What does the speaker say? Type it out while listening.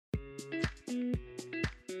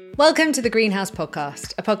Welcome to the Greenhouse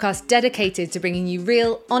Podcast, a podcast dedicated to bringing you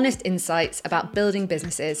real, honest insights about building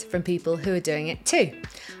businesses from people who are doing it too.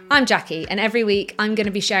 I'm Jackie, and every week I'm going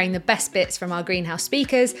to be sharing the best bits from our Greenhouse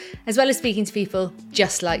speakers, as well as speaking to people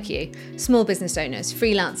just like you, small business owners,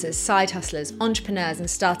 freelancers, side hustlers, entrepreneurs and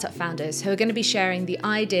startup founders who are going to be sharing the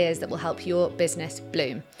ideas that will help your business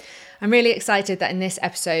bloom. I'm really excited that in this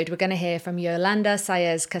episode we're going to hear from Yolanda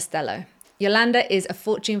Saez Castello. Yolanda is a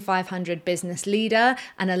Fortune 500 business leader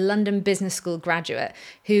and a London Business School graduate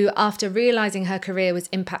who, after realising her career was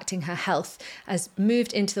impacting her health, has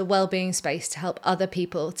moved into the wellbeing space to help other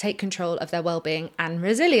people take control of their wellbeing and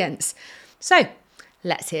resilience. So,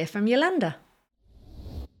 let's hear from Yolanda.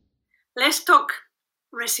 Let's talk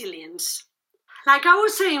resilience. Like I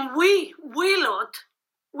was saying, we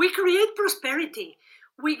create prosperity.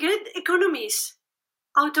 We get economies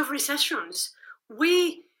out of recessions.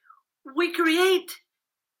 We create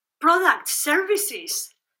products,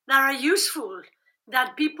 services that are useful,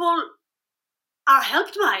 that people are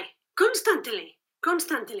helped by constantly.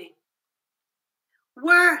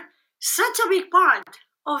 We're such a big part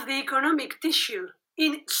of the economic tissue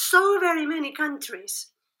in so very many countries.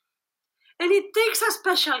 And it takes a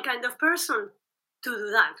special kind of person to do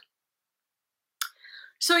that.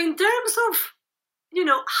 So in terms of,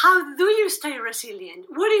 how do you stay resilient?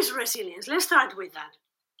 What is resilience? Let's start with that.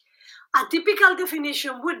 A typical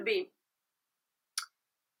definition would be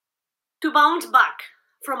to bounce back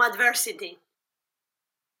from adversity.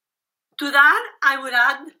 To that, I would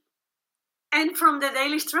add, and from the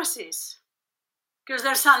daily stresses, because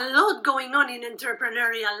there's a lot going on in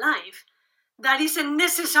entrepreneurial life that isn't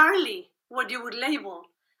necessarily what you would label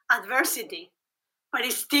adversity, but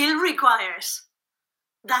it still requires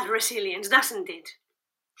that resilience, doesn't it?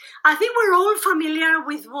 I think we're all familiar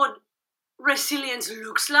with what resilience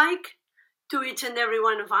looks like to each and every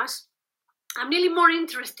one of us. I'm really more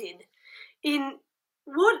interested in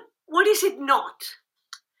what is it not,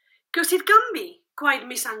 because it can be quite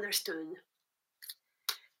misunderstood.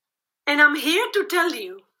 And I'm here to tell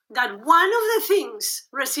you that one of the things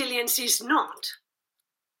resilience is not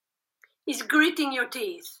is gritting your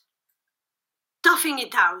teeth, toughing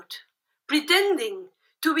it out, pretending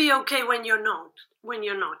to be okay when you're not,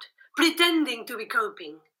 pretending to be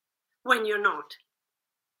coping when you're not.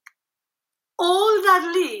 All that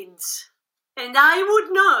leads, and I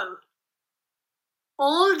would know,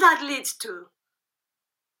 all that leads to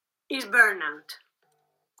is burnout.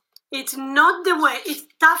 It's not the way.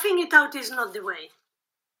 Toughing it out is not the way.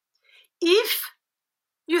 If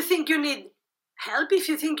you think you need help, if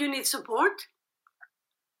you think you need support,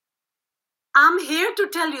 I'm here to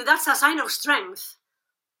tell you that's a sign of strength,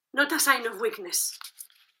 not a sign of weakness.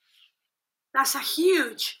 That's a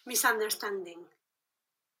huge misunderstanding.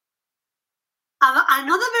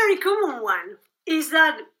 Another very common one is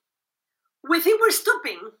that we think we're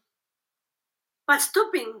stopping, but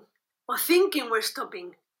stopping or thinking we're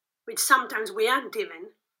stopping, which sometimes we aren't even,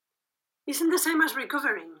 isn't the same as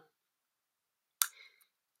recovering.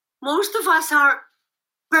 Most of us are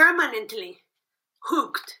permanently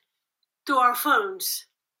hooked to our phones.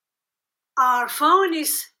 Our phone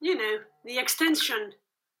is, the extension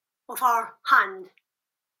of our hand.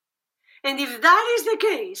 And if that is the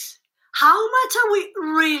case, how much are we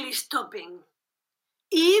really stopping?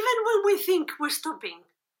 Even when we think we're stopping,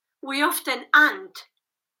 we often aren't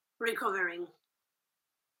recovering.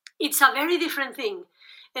 It's a very different thing.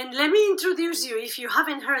 And let me introduce you, if you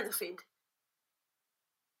haven't heard of it,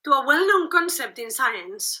 to a well-known concept in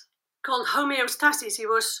science called homeostasis. It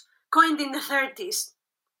was coined in the 30s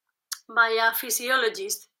by a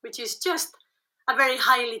physiologist, which is just a very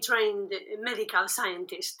highly trained medical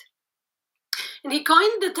scientist. And he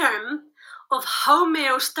coined the term of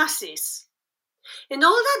homeostasis. And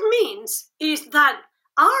all that means is that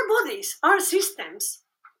our bodies, our systems,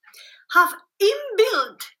 have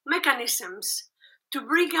inbuilt mechanisms to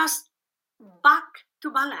bring us back to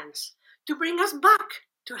balance, to bring us back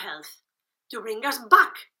to health, to bring us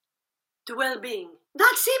back to well-being.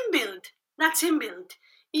 That's inbuilt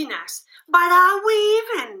in us. But are we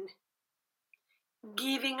even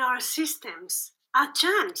giving our systems a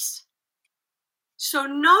chance? So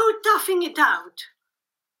no toughing it out,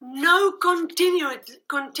 no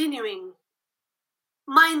continuing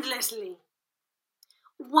mindlessly.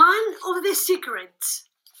 One of the secrets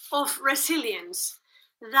of resilience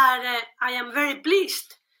that I am very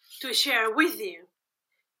pleased to share with you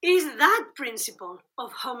is that principle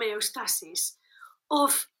of homeostasis,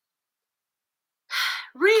 of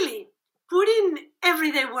really putting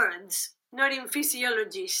everyday words, not in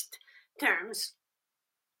physiologist terms.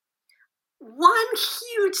 One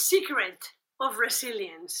huge secret of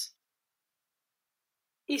resilience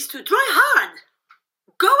is to try hard.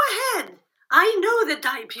 Go ahead. I know the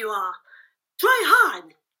type you are. Try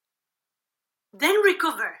hard. Then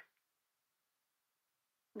recover.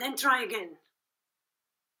 Then try again.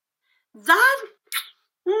 That,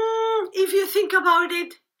 if you think about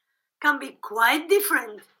it, can be quite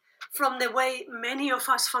different from the way many of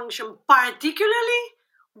us function, particularly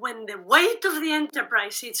when the weight of the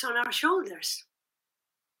enterprise sits on our shoulders,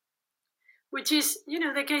 which is,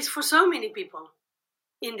 the case for so many people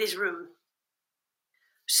in this room.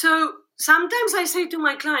 So sometimes I say to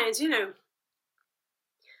my clients,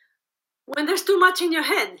 when there's too much in your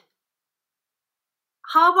head,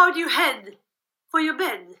 how about you head for your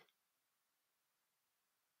bed?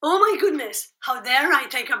 Oh my goodness, how dare I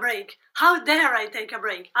take a break? How dare I take a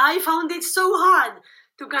break? I found it so hard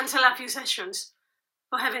to cancel a few sessions.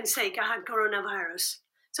 For heaven's sake, I had coronavirus.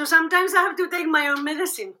 So sometimes I have to take my own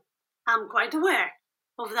medicine. I'm quite aware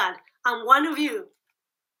of that. I'm one of you.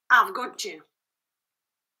 I've got you.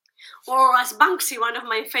 Or as Banksy, one of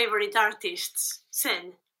my favorite artists,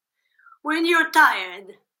 said, when you're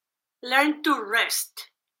tired, learn to rest,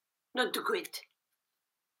 not to quit.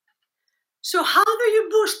 So how do you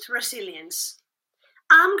boost resilience?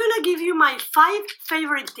 I'm going to give you my 5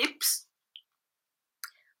 favorite tips.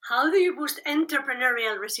 How do you boost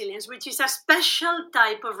entrepreneurial resilience, which is a special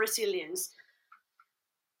type of resilience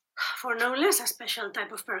for no less a special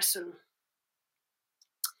type of person?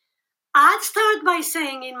 I'd start by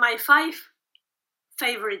saying in my 5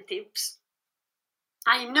 favorite tips,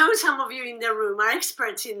 I know some of you in the room are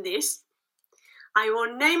experts in this. I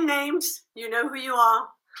won't name names, you know who you are,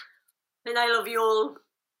 and I love you all.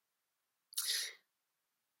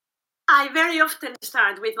 I very often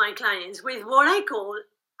start with my clients with what I call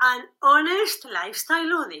an honest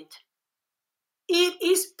lifestyle audit. It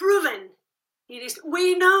is proven,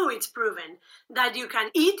 we know it's proven, that you can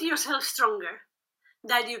eat yourself stronger,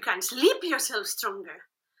 that you can sleep yourself stronger,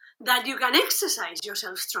 that you can exercise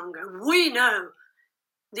yourself stronger. We know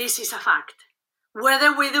this is a fact.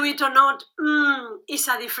 Whether we do it or not is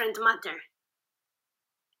a different matter.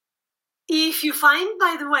 If you find,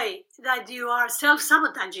 by the way, that you are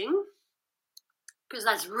self-sabotaging, because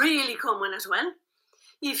that's really common as well,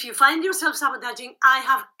 if you find yourself sabotaging, I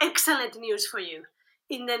have excellent news for you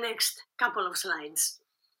in the next couple of slides.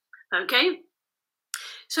 Okay?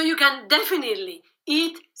 So you can definitely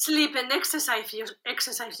eat, sleep, and exercise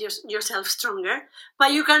yourself stronger,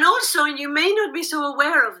 but you can also, and you may not be so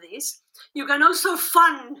aware of this, you can also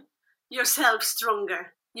fund yourself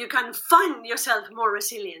stronger. You can fund yourself more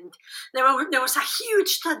resilient. There was a huge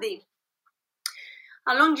study,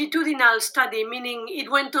 a longitudinal study, meaning it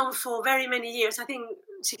went on for very many years, I think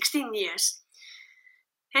 16 years.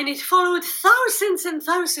 And it followed thousands and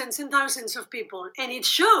thousands and thousands of people. And it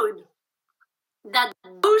showed that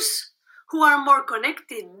those who are more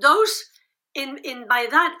connected, those, by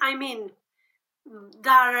that I mean,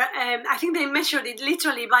 I think they measured it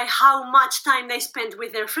literally by how much time they spent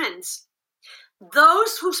with their friends.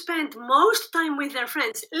 Those who spent most time with their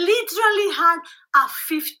friends literally had a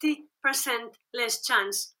 50% less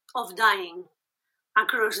chance of dying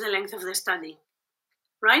across the length of the study,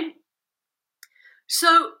 right?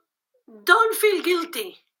 So don't feel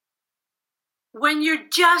guilty when you're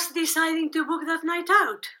just deciding to book that night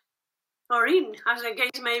out, or in, as the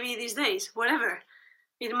case may be these days, whatever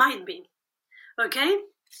it might be, okay?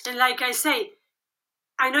 And like I say,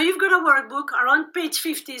 I know you've got a workbook, around page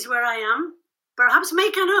 50 is where I am. Perhaps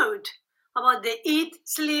make a note about the eat,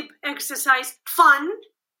 sleep, exercise, fun,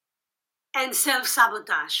 and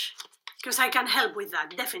self-sabotage, because I can help with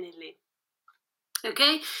that, definitely.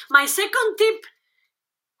 Okay? My second tip,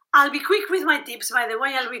 I'll be quick with my tips, by the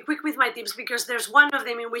way, I'll be quick with my tips because there's one of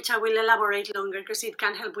them in which I will elaborate longer because it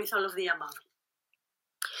can help with all of the above.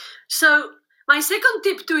 So, my second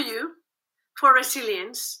tip to you for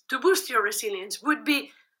resilience, to boost your resilience, would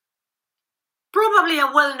be probably a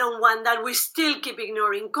well-known one that we still keep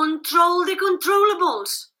ignoring. Control the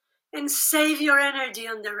controllables and save your energy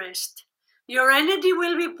on the rest. Your energy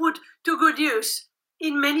will be put to good use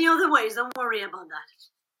in many other ways. Don't worry about that.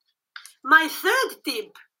 My third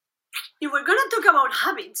tip, if we're going to talk about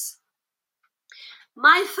habits,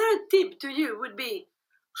 my third tip to you would be,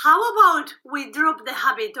 how about we drop the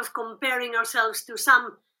habit of comparing ourselves to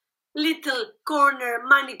some little corner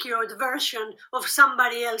manicured version of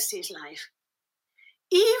somebody else's life?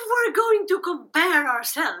 If we're going to compare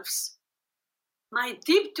ourselves, my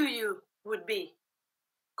tip to you would be,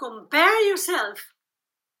 compare yourself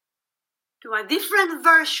to a different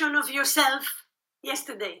version of yourself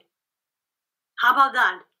yesterday. How about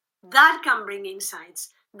that? That can bring insights,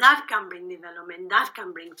 that can bring development, that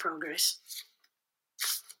can bring progress.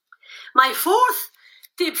 My fourth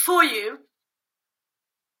tip for you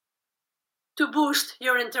to boost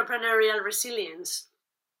your entrepreneurial resilience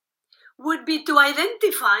would be to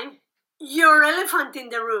identify your elephant in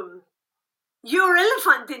the room. Your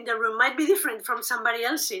elephant in the room might be different from somebody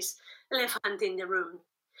else's elephant in the room.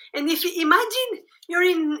 And if you imagine you're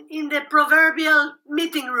in the proverbial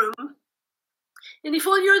meeting room, and if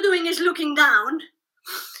all you're doing is looking down,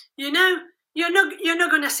 you're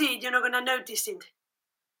not going to see it, you're not going to notice it.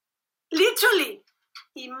 Literally,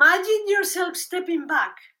 imagine yourself stepping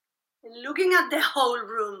back and looking at the whole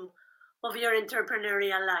room of your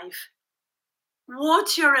entrepreneurial life.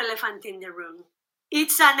 What's your elephant in the room?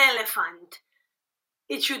 It's an elephant.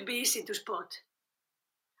 It should be easy to spot.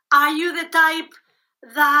 Are you the type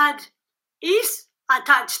that is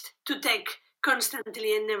attached to tech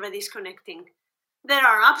constantly and never disconnecting? There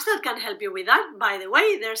are apps that can help you with that. By the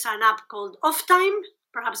way, there's an app called Off Time.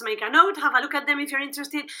 Perhaps make a note, have a look at them if you're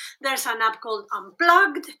interested. There's an app called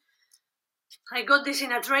Unplugged. I got this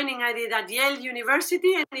in a training I did at Yale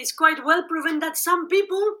University, and it's quite well proven that some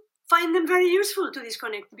people find them very useful to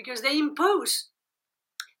disconnect because they impose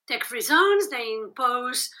tech-free zones, they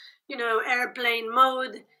impose, airplane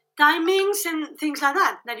mode timings and things like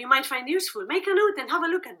that you might find useful. Make a note and have a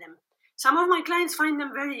look at them. Some of my clients find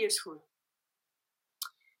them very useful.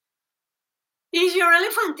 Is your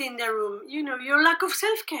elephant in the room, your lack of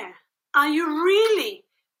self-care? Are you really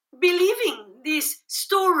believing this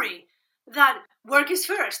story that work is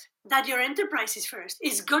first, that your enterprise is first?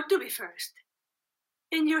 It's got to be first.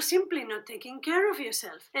 And you're simply not taking care of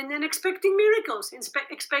yourself and then expecting miracles,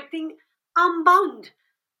 expecting unbound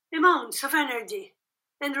amounts of energy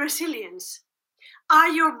and resilience. Are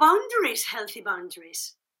your boundaries healthy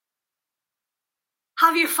boundaries?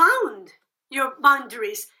 Have you found your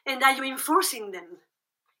boundaries and are you enforcing them?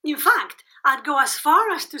 In fact, I'd go as far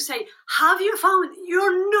as to say, have you found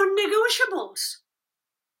your non-negotiables?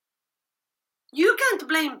 You can't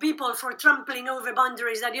blame people for trampling over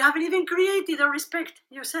boundaries that you haven't even created or respect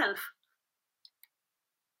yourself.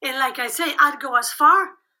 And like I say, I'd go as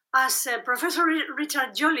far as Professor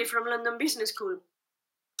Richard Jolly from London Business School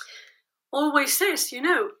always says,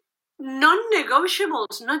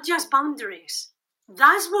 non-negotiables, not just boundaries.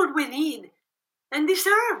 That's what we need and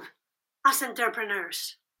deserve as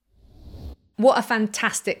entrepreneurs. What a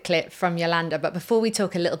fantastic clip from Yolanda. But before we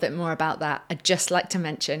talk a little bit more about that, I'd just like to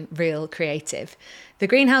mention Real Creative. The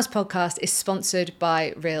Greenhouse podcast is sponsored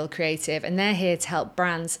by Real Creative, and they're here to help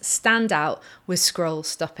brands stand out with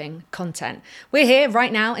scroll-stopping content. We're here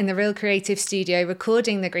right now in the Real Creative studio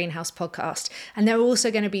recording the Greenhouse podcast, and they're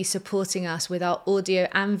also going to be supporting us with our audio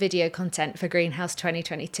and video content for Greenhouse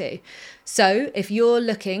 2022. So if you're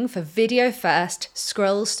looking for video-first,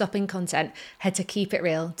 scroll-stopping content, head to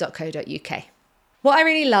keepitreal.co.uk. What I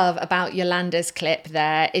really love about Yolanda's clip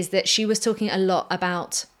there is that she was talking a lot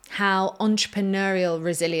about how entrepreneurial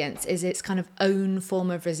resilience is its kind of own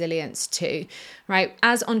form of resilience too, right?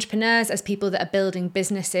 As entrepreneurs, as people that are building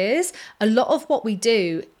businesses, a lot of what we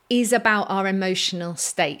do is about our emotional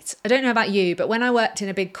state. I don't know about you, but when I worked in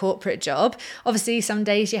a big corporate job, obviously some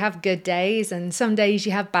days you have good days and some days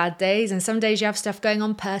you have bad days and some days you have stuff going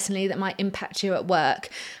on personally that might impact you at work.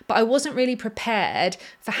 But I wasn't really prepared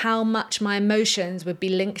for how much my emotions would be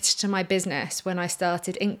linked to my business when I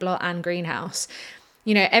started Inkblot and Greenhouse.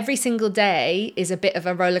 Every single day is a bit of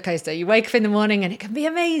a roller coaster. You wake up in the morning and it can be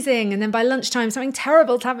amazing. And then by lunchtime, something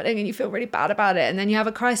terrible is happening and you feel really bad about it. And then you have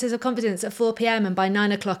a crisis of confidence at 4 p.m. and by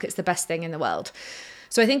 9 o'clock, it's the best thing in the world.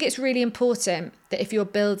 So I think it's really important that if you're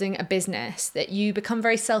building a business, that you become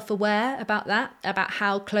very self-aware about that, about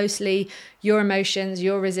how closely your emotions,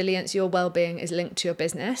 your resilience, your well-being is linked to your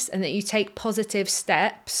business, and that you take positive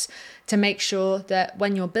steps to make sure that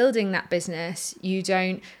when you're building that business, you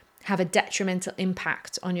don't have a detrimental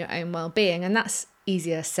impact on your own well-being. And that's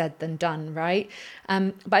easier said than done, right?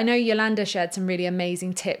 But I know Yolanda shared some really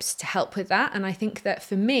amazing tips to help with that. And I think that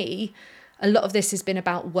for me, a lot of this has been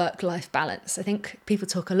about work-life balance. I think people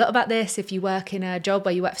talk a lot about this. If you work in a job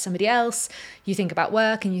where you work for somebody else, you think about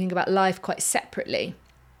work and you think about life quite separately.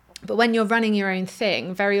 But when you're running your own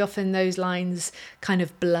thing, very often those lines kind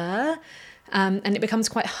of blur. And it becomes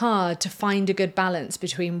quite hard to find a good balance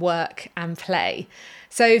between work and play.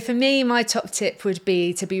 So for me, my top tip would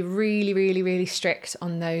be to be really, really, really strict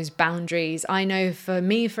on those boundaries. I know for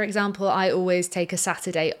me, for example, I always take a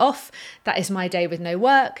Saturday off. That is my day with no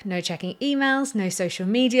work, no checking emails, no social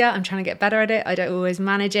media. I'm trying to get better at it. I don't always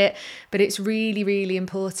manage it, but it's really, really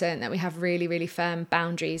important that we have really, really firm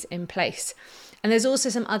boundaries in place. And there's also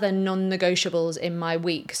some other non-negotiables in my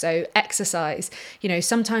week. So exercise,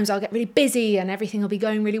 sometimes I'll get really busy and everything will be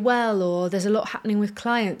going really well, or there's a lot happening with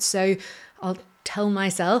clients. So I'll tell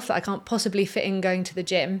myself that I can't possibly fit in going to the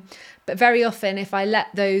gym. But very often, if I let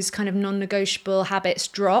those kind of non-negotiable habits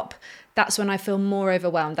drop, that's when I feel more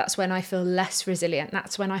overwhelmed. That's when I feel less resilient.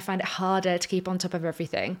 That's when I find it harder to keep on top of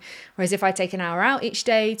everything. Whereas if I take an hour out each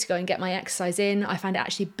day to go and get my exercise in, I find it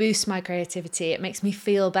actually boosts my creativity. It makes me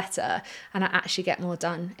feel better, and I actually get more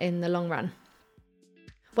done in the long run.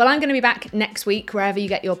 Well, I'm going to be back next week wherever you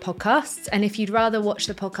get your podcasts. And if you'd rather watch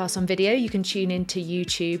the podcast on video, you can tune into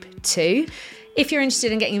YouTube too. If you're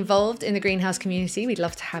interested in getting involved in the Greenhouse community, we'd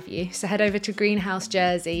love to have you. So head over to Greenhouse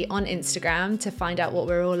Jersey on Instagram to find out what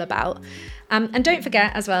we're all about. And don't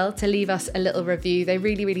forget as well to leave us a little review. They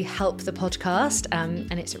really, really help the podcast,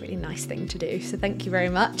 and it's a really nice thing to do. So thank you very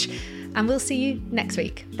much. And we'll see you next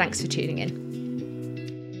week. Thanks for tuning in.